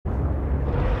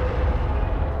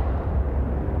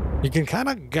You can kind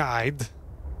of guide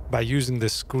by using the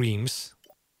screams.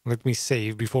 Let me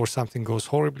save before something goes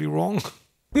horribly wrong.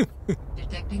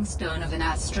 Detecting stern of an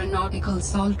astronautical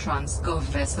Sol Transgov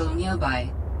vessel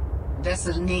nearby.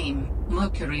 Vessel name,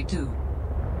 Mercury 2.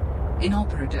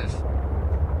 Inoperative.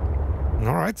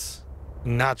 Alright.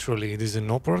 Naturally, it is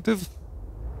inoperative.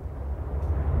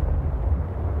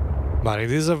 But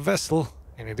it is a vessel,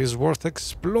 and it is worth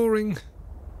exploring.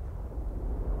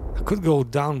 I could go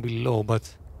down below,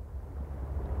 but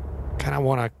kind of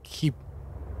want to keep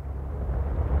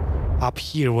up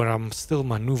here where I'm still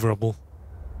maneuverable.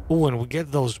 Oh, and we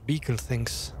get those beacon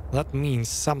things. That means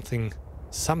something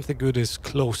good is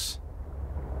close.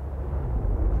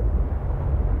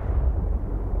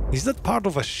 Is that part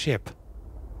of a ship?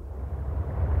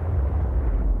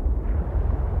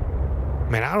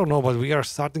 Man, I don't know, but we are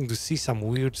starting to see some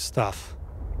weird stuff.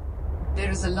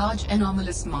 There is a large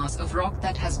anomalous mass of rock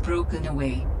that has broken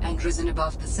away and risen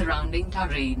above the surrounding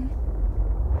terrain.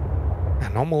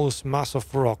 Anomalous mass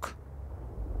of rock.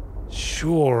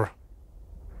 Sure.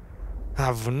 I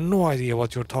have no idea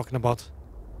what you're talking about.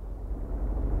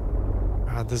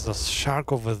 There's a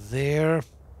shark over there.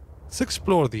 Let's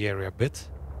explore the area a bit.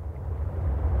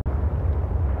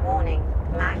 Warning.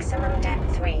 Maximum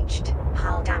depth reached.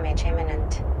 Hull damage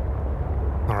imminent.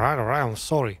 Alright, I'm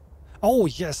sorry. Oh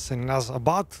yes, and as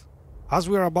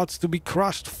we are about to be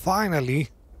crushed, finally.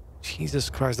 Jesus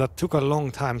Christ, that took a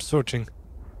long time searching.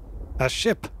 A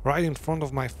ship right in front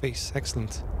of my face.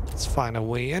 Excellent. Let's find a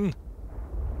way in.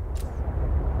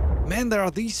 Man, there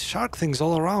are these shark things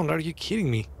all around. Are you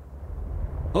kidding me?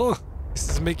 Oh, this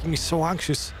is making me so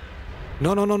anxious.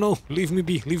 No. Leave me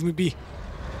be. Leave me be.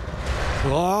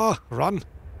 Oh, run.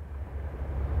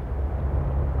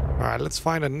 Alright, let's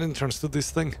find an entrance to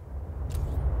this thing.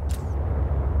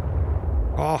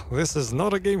 Oh, this is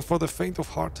not a game for the faint of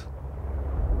heart.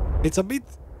 It's a bit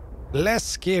less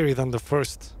scary than the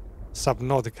first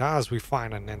Subnautica, as we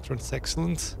find an entrance.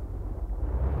 Excellent.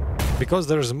 Because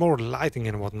there's more lighting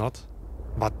and whatnot.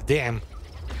 But damn.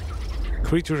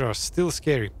 Creatures are still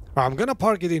scary. I'm gonna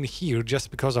park it in here just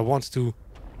because I want to...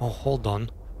 Oh, hold on.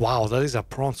 Wow, that is a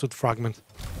prawn suit fragment.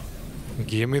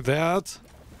 Give me that.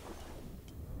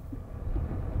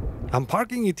 I'm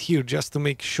parking it here just to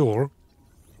make sure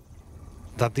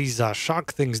that these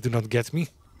shark things do not get me.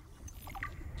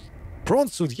 Prawn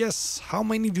suit, yes. How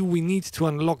many do we need to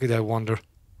unlock it, I wonder?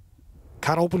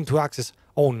 Cut open to access.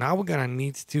 Oh, now we're gonna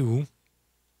need to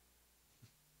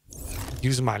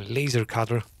use my laser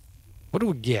cutter. What do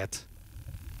we get?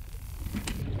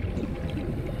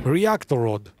 Reactor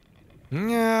rod.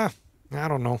 Yeah, I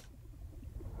don't know.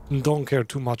 Don't care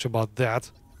too much about that.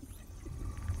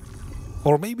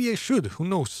 Or maybe I should, who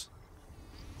knows?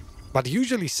 But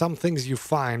usually some things you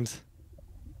find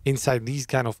inside these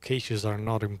kind of caches are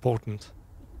not important.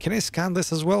 Can I scan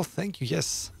this as well? Thank you,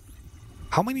 yes.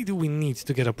 How many do we need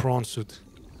to get a prawn suit?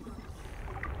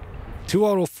 2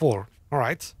 out of 4.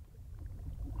 Alright.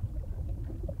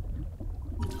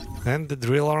 And the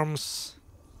drill arms.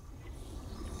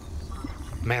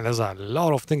 Man, there's a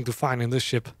lot of things to find in this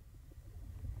ship.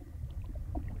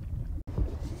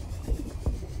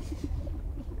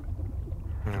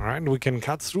 Alright, we can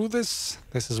cut through this.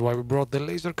 This is why we brought the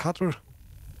laser cutter.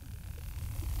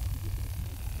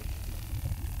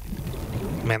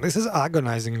 Man, this is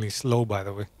agonizingly slow, by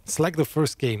the way. It's like the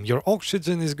first game. Your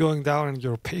oxygen is going down and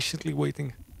you're patiently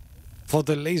waiting for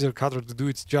the laser cutter to do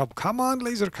its job. Come on,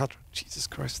 laser cutter. Jesus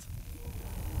Christ.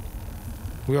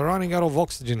 We are running out of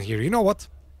oxygen here. You know what?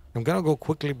 I'm gonna go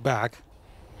quickly back.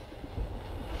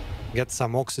 Get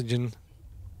some oxygen.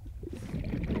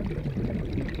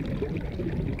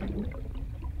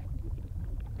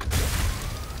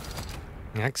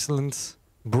 Excellent.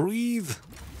 Breathe.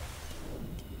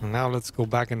 And now let's go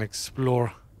back and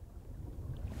explore.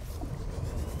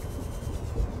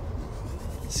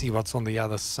 See what's on the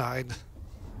other side.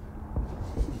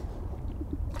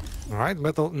 Alright,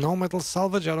 no metal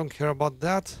salvage, I don't care about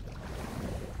that.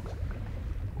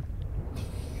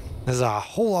 There's a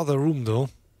whole other room though,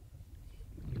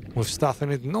 with stuff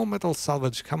in it. No metal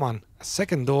salvage, come on. A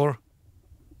second door.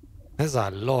 There's a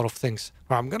lot of things.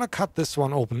 Alright, I'm gonna cut this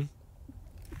one open.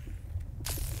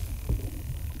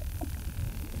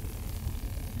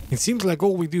 It seems like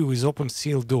all we do is open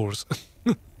sealed doors.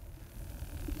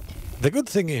 The good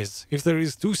thing is, if there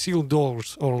is 2 sealed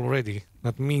doors already,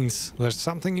 that means there's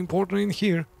something important in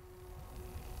here.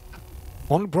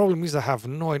 Only problem is I have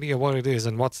no idea what it is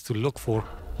and what's to look for.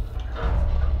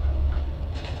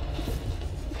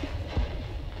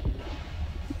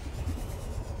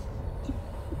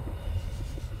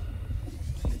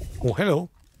 Oh, hello.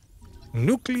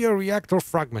 Nuclear reactor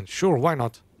fragment. Sure, why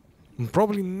not? I'm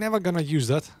probably never gonna use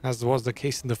that, as was the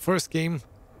case in the first game.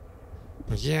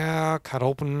 Yeah, cut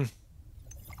open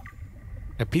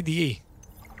a PDA.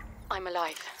 I'm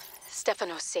alive.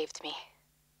 Stephanos saved me.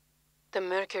 The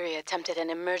Mercury attempted an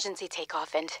emergency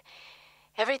takeoff and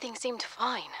everything seemed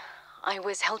fine. I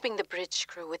was helping the bridge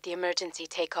crew with the emergency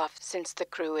takeoff since the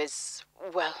crew is,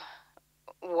 well,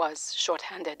 was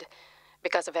short-handed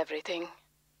because of everything.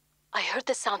 I heard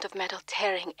the sound of metal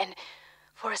tearing and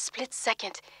for a split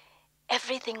second,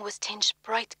 everything was tinged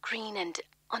bright green and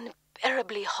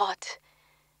unbearably hot.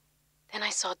 Then I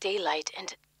saw daylight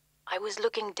and I was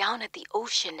looking down at the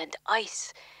ocean and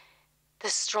ice. The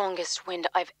strongest wind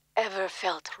I've ever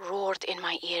felt roared in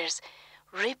my ears,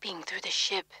 ripping through the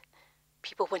ship.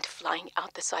 People went flying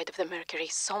out the side of the Mercury,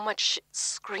 so much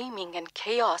screaming and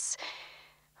chaos.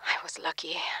 I was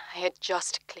lucky. I had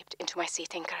just clipped into my sea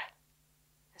tinker.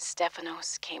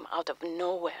 Stephanos came out of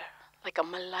nowhere, like a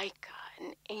malaika,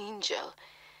 an angel.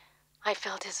 I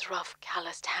felt his rough,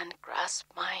 calloused hand grasp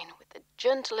mine with the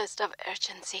gentlest of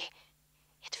urgency.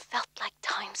 It felt like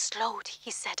time slowed.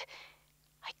 He said,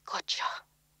 "I gotcha.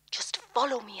 Just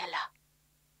follow me, Ella."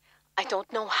 I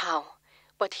don't know how,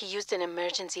 but he used an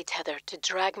emergency tether to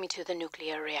drag me to the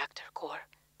nuclear reactor core,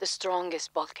 the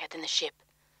strongest bulkhead in the ship.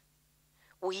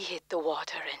 We hit the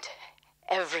water and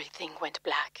everything went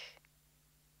black.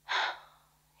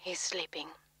 He's sleeping.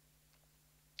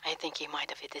 I think he might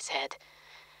have hit his head.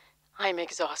 I'm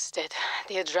exhausted.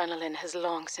 The adrenaline has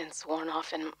long since worn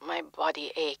off and my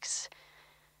body aches.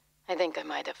 I think I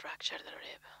might have fractured the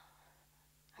rib.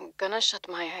 I'm gonna shut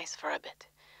my eyes for a bit.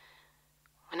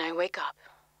 When I wake up,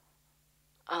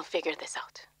 I'll figure this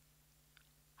out.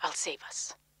 I'll save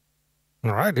us.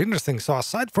 Alright, interesting. So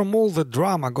aside from all the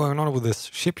drama going on with this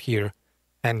ship here,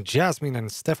 and Jasmine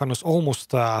and Stephanos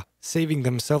almost saving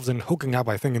themselves and hooking up,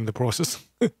 I think, in the process.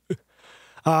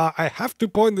 I have to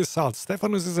point this out.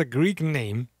 Stephanos is a Greek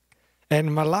name,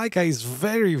 and Malaika is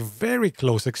very, very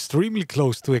close, extremely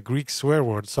close to a Greek swear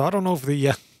word. So I don't know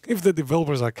if the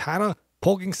developers are kind of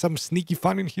poking some sneaky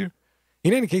fun in here.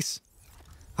 In any case,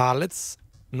 let's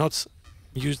not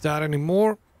use that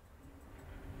anymore.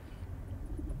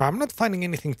 I'm not finding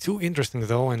anything too interesting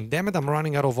though, and damn it, I'm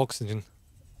running out of oxygen.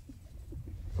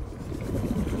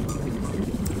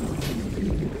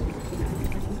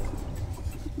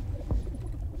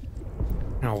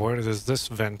 Now, where is this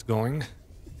vent going?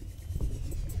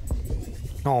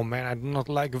 Oh man, I do not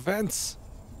like vents.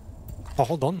 Oh,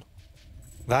 hold on.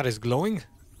 That is glowing.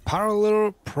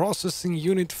 Parallel processing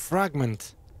unit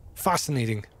fragment.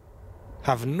 Fascinating.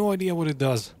 Have no idea what it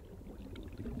does.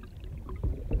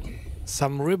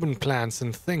 Some ribbon plants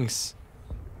and things.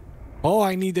 Oh,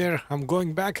 I need air. I'm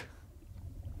going back.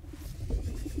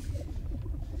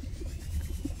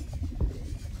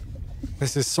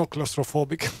 This is so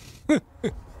claustrophobic.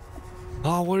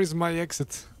 Oh, where is my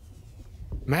exit?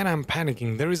 Man, I'm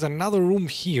panicking. There is another room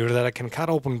here that I can cut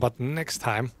open, but next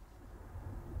time.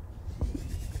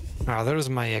 Ah, there's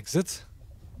my exit.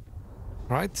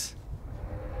 Right?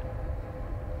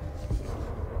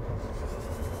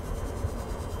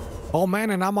 Oh man,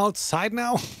 and I'm outside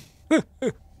now?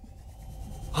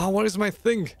 Ah, where is my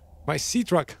thing? My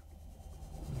seatruck.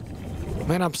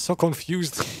 Man, I'm so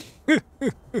confused.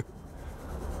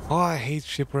 Oh, I hate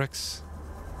shipwrecks.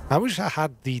 I wish I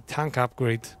had the tank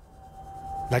upgrade.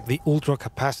 Like the ultra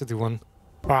capacity one.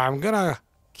 I'm gonna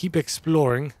keep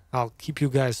exploring. I'll keep you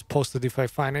guys posted if I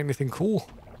find anything cool.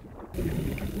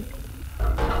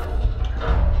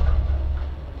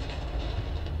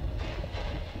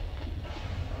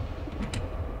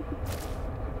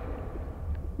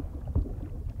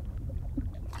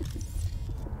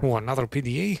 Oh, another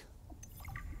PDA?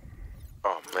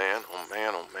 Oh man, oh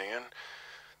man, oh man.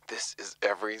 This is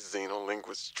every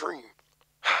xenolinguist's dream.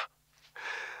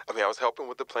 I mean, I was helping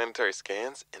with the planetary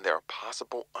scans, and there are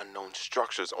possible unknown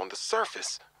structures on the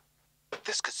surface.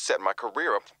 This could set my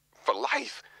career up for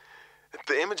life.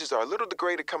 The images are a little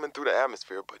degraded coming through the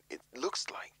atmosphere, but it looks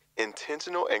like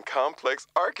intentional and complex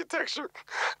architecture,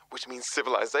 which means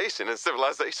civilization, and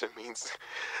civilization means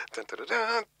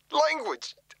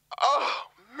language. Oh,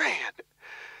 man.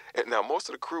 And now, most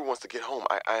of the crew wants to get home.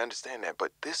 I understand that,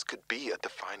 but this could be a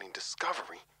defining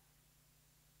discovery.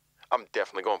 I'm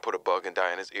definitely going to put a bug in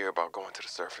Diana's ear about going to the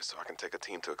surface so I can take a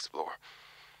team to explore.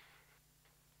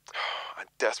 I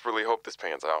desperately hope this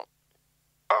pans out.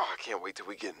 Oh, I can't wait till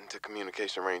we get into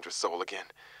communication range with Sol again.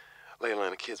 Layla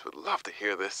and the kids would love to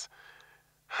hear this.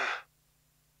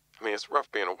 I mean, it's rough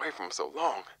being away from them so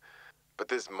long, but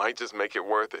this might just make it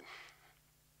worth it.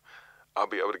 I'll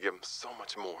be able to give them so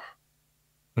much more.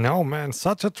 No, man,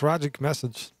 such a tragic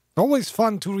message. Always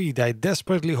fun to read. I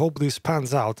desperately hope this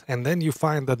pans out. And then you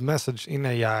find that message in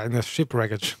a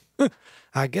shipwreckage.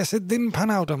 I guess it didn't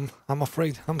pan out, I'm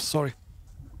afraid. I'm sorry.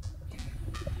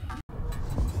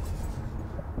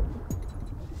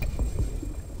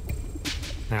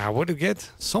 What do you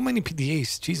get? So many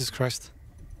PDAs, Jesus Christ.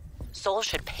 Sol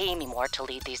should pay me more to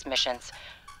lead these missions.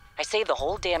 I saved the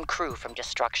whole damn crew from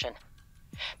destruction.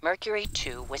 Mercury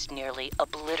 2 was nearly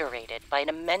obliterated by an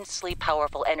immensely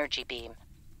powerful energy beam.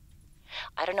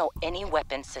 I don't know any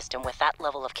weapon system with that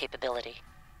level of capability.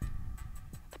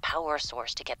 The power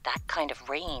source to get that kind of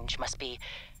range must be,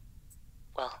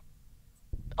 well,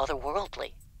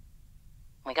 otherworldly.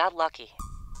 We got lucky.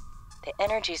 The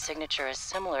energy signature is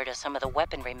similar to some of the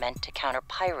weaponry meant to counter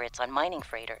pirates on mining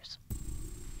freighters.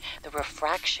 The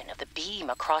refraction of the beam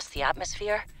across the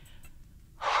atmosphere?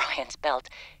 Orion's belt,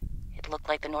 it looked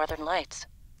like the Northern Lights.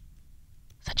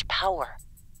 Such power.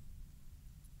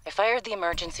 I fired the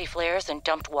emergency flares and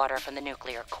dumped water from the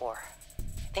nuclear core.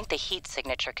 I think the heat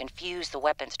signature confused the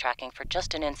weapons tracking for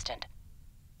just an instant.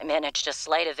 I managed a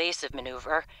slight evasive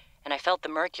maneuver, and I felt the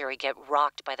Mercury get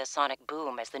rocked by the sonic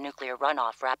boom as the nuclear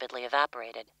runoff rapidly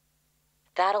evaporated.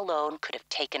 That alone could have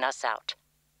taken us out.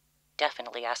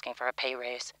 Definitely asking for a pay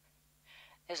raise.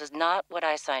 This is not what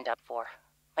I signed up for.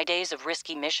 My days of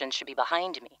risky missions should be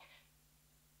behind me.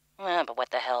 But what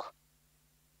the hell?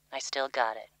 I still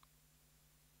got it.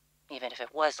 Even if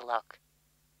it was luck.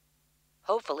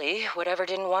 Hopefully, whatever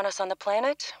didn't want us on the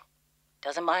planet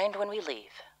doesn't mind when we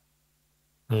leave.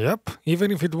 Yep,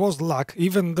 even if it was luck,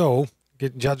 even though,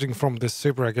 judging from this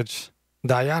shipwreckage,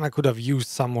 Diana could have used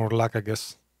some more luck, I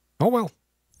guess. Oh well.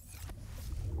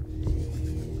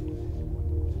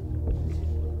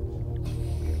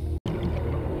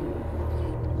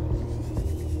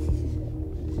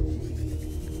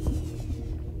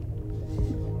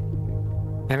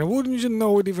 And wouldn't you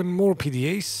know it, even more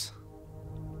PDAs?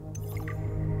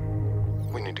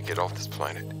 We need to get off this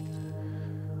planet.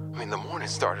 I mean, the morning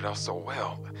started out so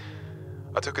well.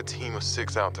 I took a team of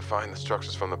 6 out to find the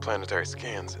structures from the planetary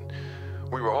scans, and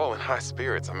we were all in high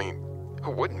spirits. I mean,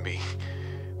 who wouldn't be?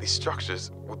 These structures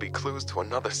would be clues to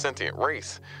another sentient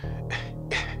race.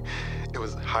 It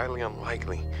was highly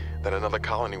unlikely that another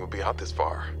colony would be out this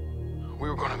far. We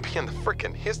were going to be in the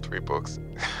frickin' history books.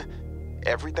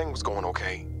 Everything was going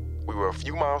okay. We were a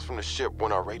few miles from the ship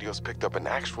when our radios picked up an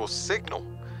actual signal.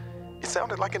 It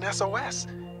sounded like an SOS.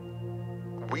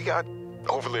 We got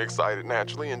overly excited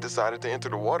naturally and decided to enter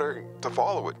the water to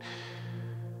follow it.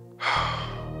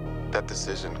 That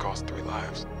decision cost 3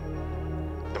 lives.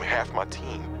 I mean, half my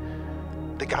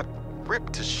team. They got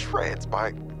ripped to shreds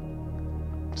by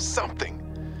something.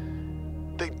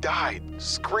 They died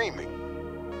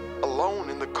screaming,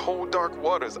 alone in the cold, dark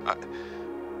waters.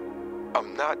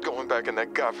 I'm not going back in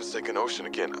that godforsaken ocean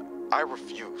again. I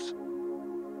refuse.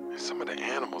 Some of the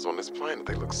animals on this planet,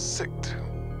 they look sick too.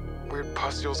 Weird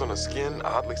pustules on the skin,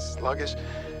 oddly sluggish.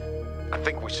 I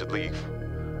think we should leave.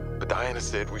 But Diana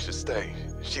said we should stay.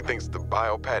 She thinks the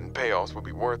biopatent payoffs will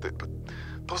be worth it, but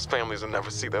those families will never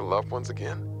see their loved ones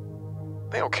again.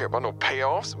 They don't care about no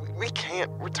payoffs. We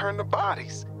can't return the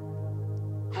bodies.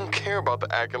 I don't care about the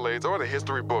accolades or the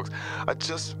history books. I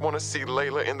just want to see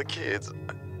Layla and the kids.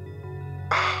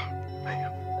 Man.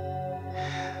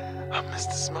 I miss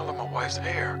the smell of my wife's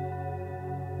hair.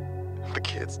 The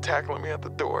kids tackling me at the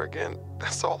door again.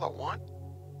 That's all I want.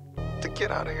 To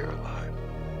get out of here alive.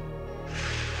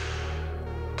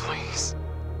 Please.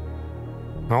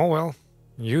 Oh well,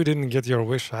 you didn't get your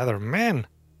wish either. Man,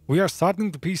 we are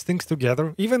starting to piece things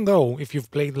together, even though if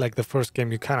you've played like the first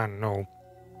game, you kinda know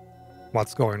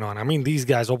what's going on. I mean, these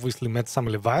guys obviously met some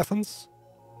leviathans.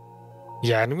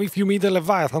 Yeah, and if you meet a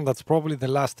leviathan, that's probably the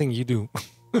last thing you do.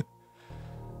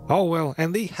 Oh well,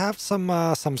 and they have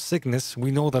some sickness.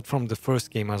 We know that from the first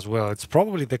game as well. It's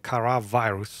probably the Kara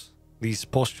virus, these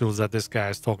pustules that this guy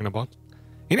is talking about.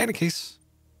 In any case,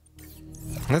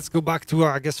 let's go back to,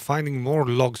 I guess, finding more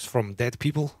logs from dead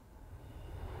people.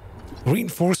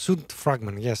 Reinforced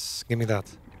fragment, yes, give me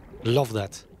that. Love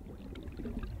that.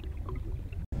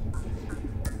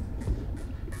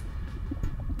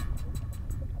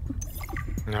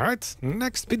 Alright,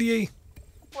 next PDA.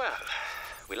 Well,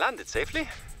 we landed safely,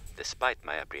 despite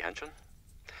my apprehension.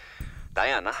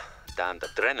 Diana, damned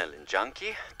adrenaline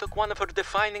junkie, took one of her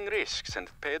defining risks and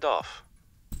paid off.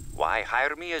 Why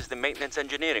hire me as the maintenance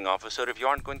engineering officer if you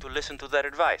aren't going to listen to their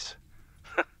advice?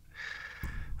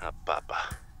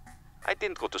 Papa. I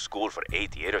didn't go to school for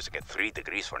 8 years and get 3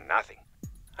 degrees for nothing.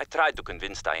 I tried to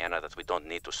convince Diana that we don't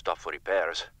need to stop for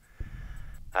repairs.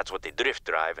 That's what the drift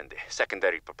drive and the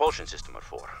secondary propulsion system are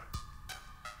for.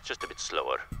 Just a bit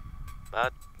slower.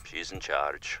 But she's in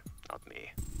charge, not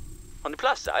me. On the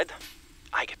plus side,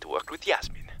 I get to work with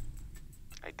Yasmin.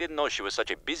 I didn't know she was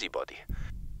such a busybody.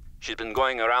 She's been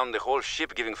going around the whole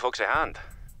ship giving folks a hand.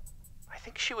 I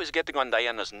think she was getting on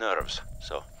Diana's nerves,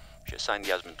 so she assigned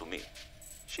Yasmin to me.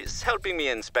 She's helping me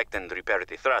inspect and repair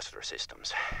the thruster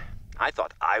systems. I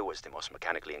thought I was the most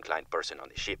mechanically inclined person on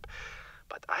the ship,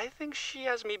 but I think she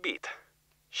has me beat.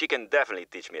 She can definitely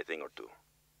teach me a thing or two,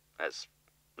 as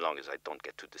long as I don't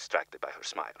get too distracted by her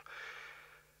smile.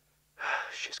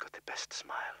 She's got the best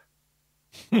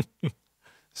smile.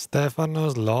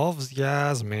 Stefanos loves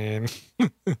Yasmin.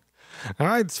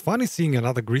 Alright, it's funny seeing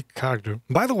another Greek character.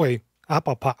 By the way,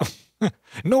 apapa.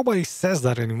 Nobody says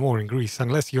that anymore in Greece,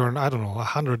 unless you're, I don't know,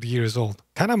 100 years old.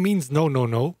 Kinda means no, no,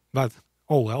 no, but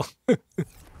oh well.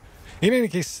 In any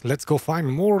case, let's go find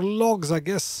more logs, I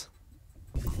guess.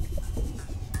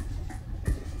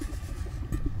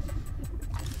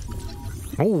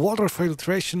 Oh, water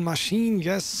filtration machine,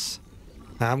 yes.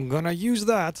 I'm gonna use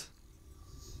that.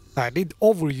 I did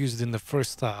overuse it in the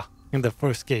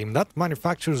first game. That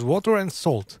manufactures water and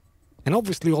salt. And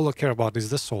obviously all I care about is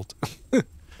the salt.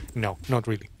 No, not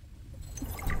really.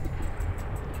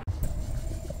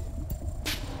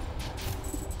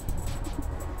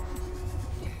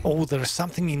 Oh, there's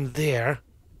something in there.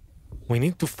 We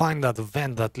need to find that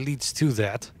vent that leads to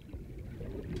that.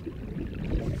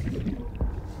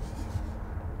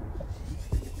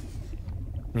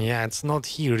 Yeah, it's not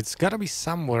here. It's gotta be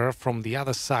somewhere from the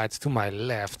other side to my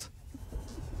left.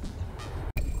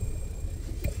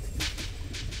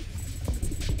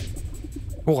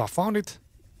 Oh, I found it.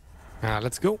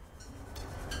 Let's go.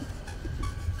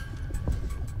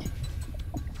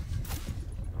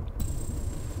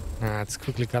 Let's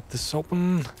quickly cut this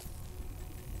open.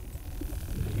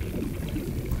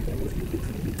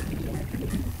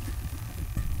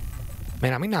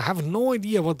 Man, I mean, I have no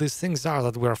idea what these things are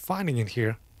that we're finding in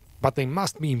here, but they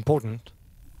must be important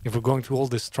if we're going through all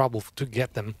this trouble to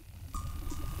get them.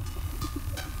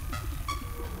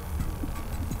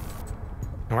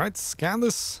 Alright, scan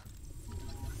this.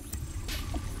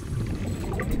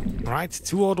 Alright,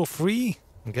 2 out of 3.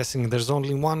 I'm guessing there's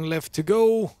only 1 left to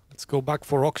go. Let's go back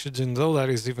for oxygen though, that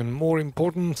is even more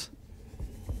important.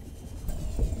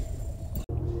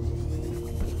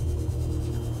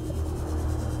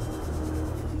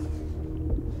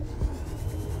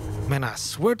 Man, I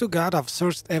swear to God, I've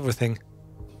searched everything.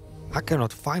 I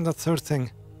cannot find that third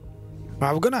thing.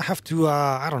 I'm gonna have to,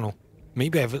 I don't know.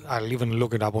 Maybe I'll even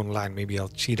look it up online. Maybe I'll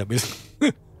cheat a bit.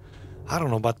 I don't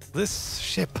know, but this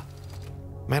ship...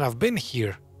 Man, I've been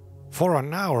here. For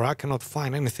an hour, I cannot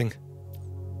find anything.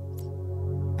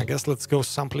 I guess let's go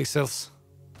someplace else.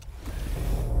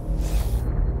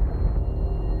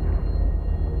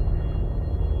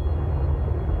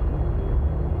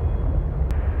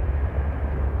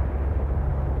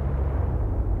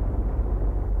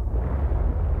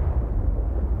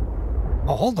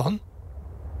 Oh, hold on.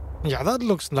 Yeah, that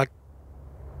looks like...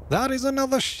 That is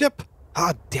another ship!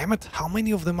 Ah, damn it, how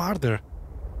many of them are there?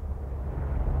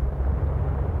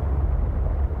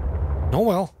 Oh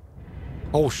well.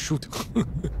 Oh shoot.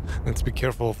 Let's be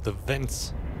careful of the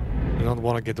vents. I don't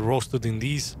want to get roasted in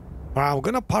these. I'm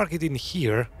gonna park it in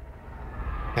here.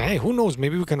 Hey, who knows,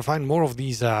 maybe we can find more of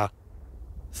these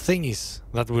thingies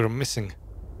that we're missing.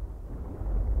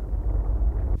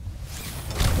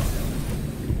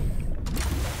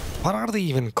 What are they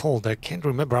even called? I can't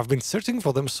remember. I've been searching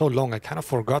for them so long, I kind of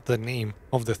forgot the name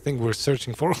of the thing we're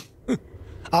searching for.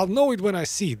 I'll know it when I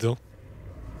see it, though.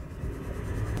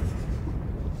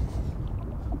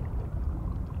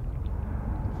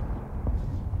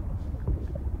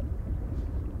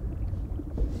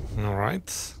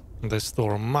 Alright. This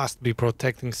door must be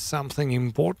protecting something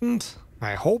important,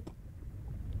 I hope.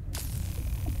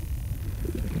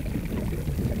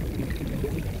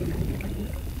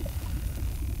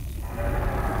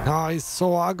 Ah, it's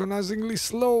so agonizingly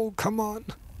slow, come on.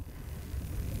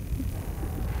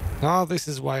 Ah, this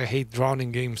is why I hate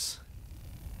drowning games.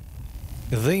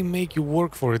 They make you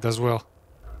work for it as well.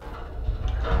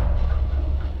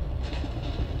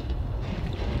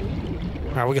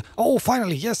 There we go. Oh,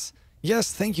 finally, yes!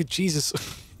 Yes, thank you, Jesus.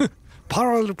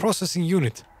 Parallel processing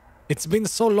unit. It's been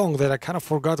so long that I kind of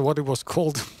forgot what it was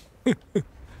called.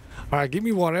 Alright, give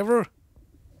me whatever.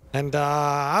 And,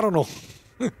 I don't know.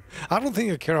 I don't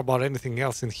think I care about anything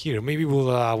else in here. Maybe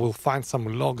we'll find some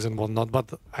logs and whatnot,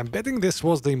 but I'm betting this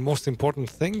was the most important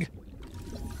thing.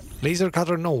 Laser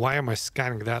cutter? No, why am I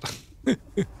scanning that?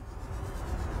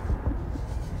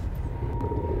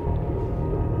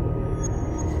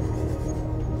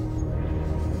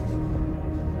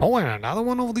 Oh, and another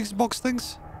one of these box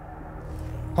things?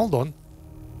 Hold on.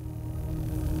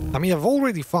 I mean, I've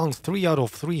already found 3 out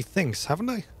of 3 things, haven't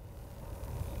I?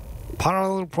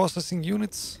 Parallel processing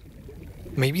units?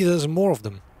 Maybe there's more of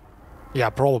them. Yeah,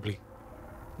 probably.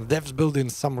 The devs build in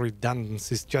some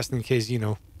redundancies just in case, you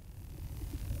know,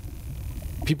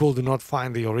 people do not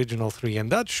find the original 3,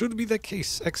 and that should be the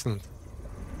case. Excellent.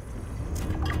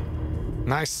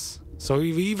 Nice. So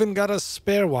we even got a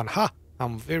spare one. Ha!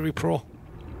 I'm very pro.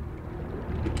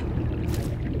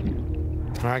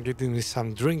 Alright, getting me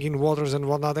some drinking waters and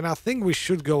whatnot, and I think we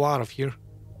should go out of here.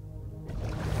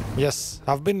 Yes,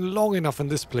 I've been long enough in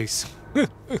this place.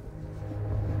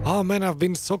 Oh man, I've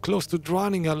been so close to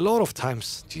drowning a lot of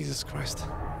times. Jesus Christ.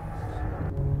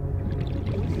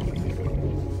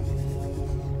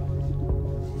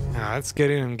 Now, let's get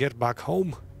in and get back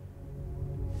home.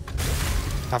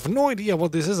 I have no idea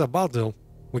what this is about though.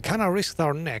 We kinda risked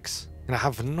our necks, and I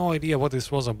have no idea what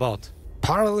this was about.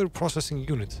 Parallel processing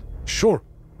unit. Sure,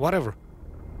 whatever.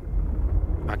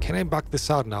 Can I back this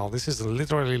out now? This is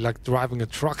literally like driving a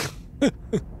truck.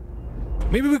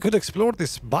 Maybe we could explore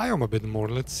this biome a bit more.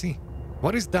 Let's see.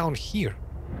 What is down here?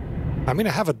 I mean,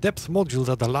 I have a depth module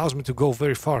that allows me to go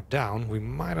very far down. We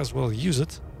might as well use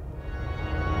it.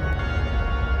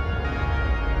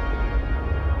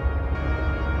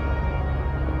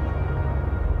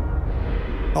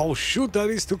 Oh shoot, that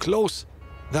is too close.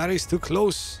 That is too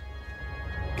close.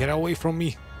 Get away from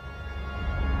me.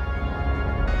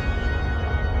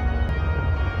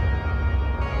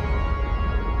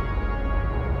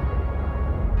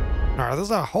 Alright,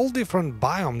 there's a whole different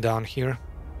biome down here.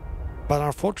 But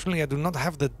unfortunately I do not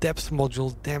have the depth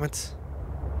module, damn it.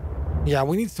 Yeah,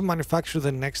 we need to manufacture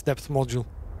the next depth module.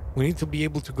 We need to be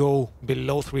able to go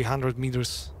below 300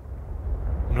 meters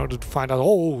in order to find out...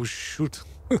 Oh shoot.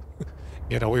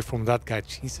 Get away from that guy,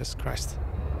 Jesus Christ.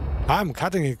 I'm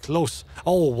cutting it close.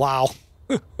 Oh wow.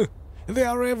 They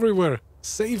are everywhere.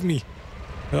 Save me.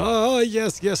 Oh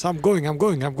yes, yes, I'm going.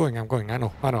 I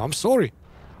know. I'm sorry.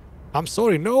 I'm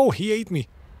sorry. No, he ate me.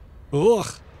 Ugh.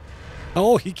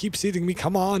 Oh, he keeps eating me.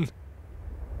 Come on.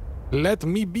 Let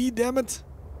me be, damn it.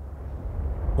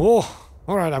 Oh,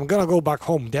 alright, I'm gonna go back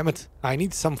home, damn it. I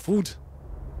need some food.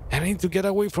 And I need to get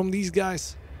away from these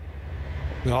guys.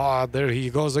 Ah, there he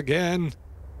goes again.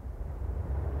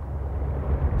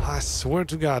 I swear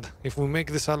to God, if we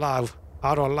make this out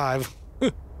alive,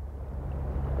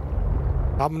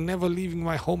 I'm never leaving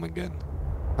my home again.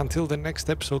 Until the next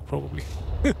episode, probably.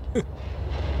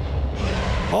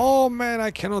 Oh man,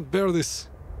 I cannot bear this.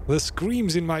 The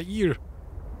screams in my ear.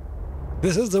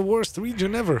 This is the worst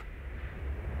region ever.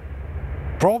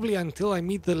 Probably until I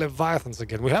meet the leviathans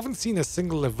again. We haven't seen a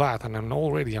single leviathan, and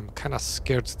already I'm kind of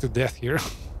scared to death here.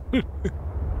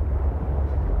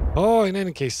 Oh, in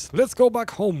any case, let's go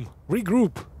back home.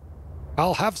 Regroup.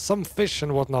 I'll have some fish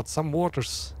and whatnot, some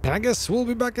waters. And I guess we'll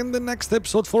be back in the next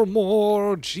episode for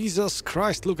more. Jesus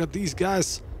Christ, look at these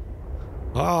guys.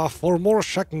 For more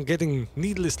Shakm, getting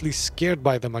needlessly scared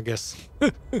by them, I guess.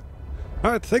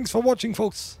 Alright, thanks for watching,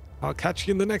 folks. I'll catch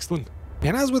you in the next one.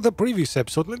 And as with the previous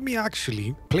episode, let me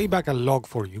actually play back a log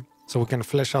for you, so we can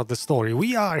flesh out the story.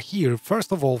 We are here,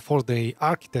 first of all, for the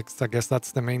architects. I guess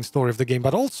that's the main story of the game.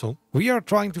 But also, we are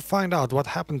trying to find out what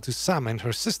happened to Sam and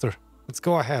her sister. Let's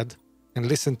go ahead and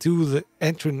listen to the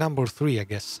entry number 3, I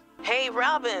guess. Hey,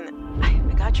 Robin.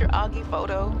 I got your Augie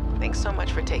photo. Thanks so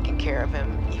much for taking care of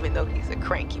him, even though he's a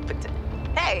cranky potato.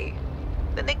 Hey,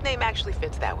 the nickname actually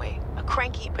fits that way. A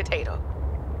cranky potato.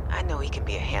 I know he can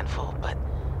be a handful, but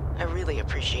I really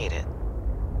appreciate it.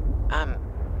 I'm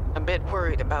a bit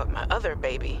worried about my other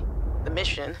baby, the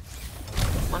mission.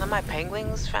 One of my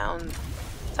penguins found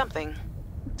something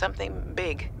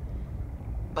big.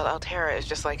 But Altera is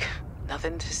just like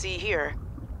nothing to see here.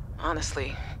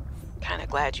 Honestly, kinda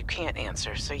glad you can't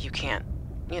answer, so you can't,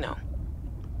 you know,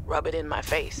 rub it in my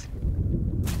face.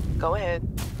 Go ahead,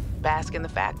 bask in the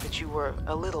fact that you were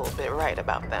a little bit right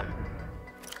about them.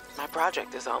 My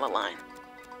project is on the line.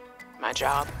 My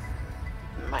job,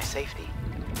 my safety.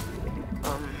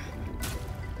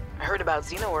 I heard about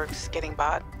Xenoworks getting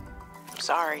bought. I'm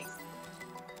sorry.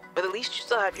 But at least you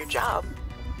still have your job.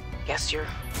 Guess you're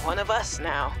one of us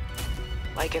now.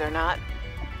 Like it or not,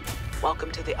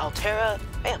 welcome to the Altera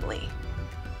family.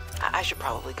 I should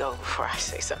probably go before I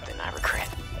say something I regret.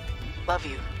 Love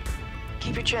you.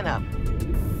 Keep your chin up.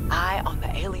 Eye on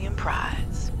the alien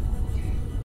prize.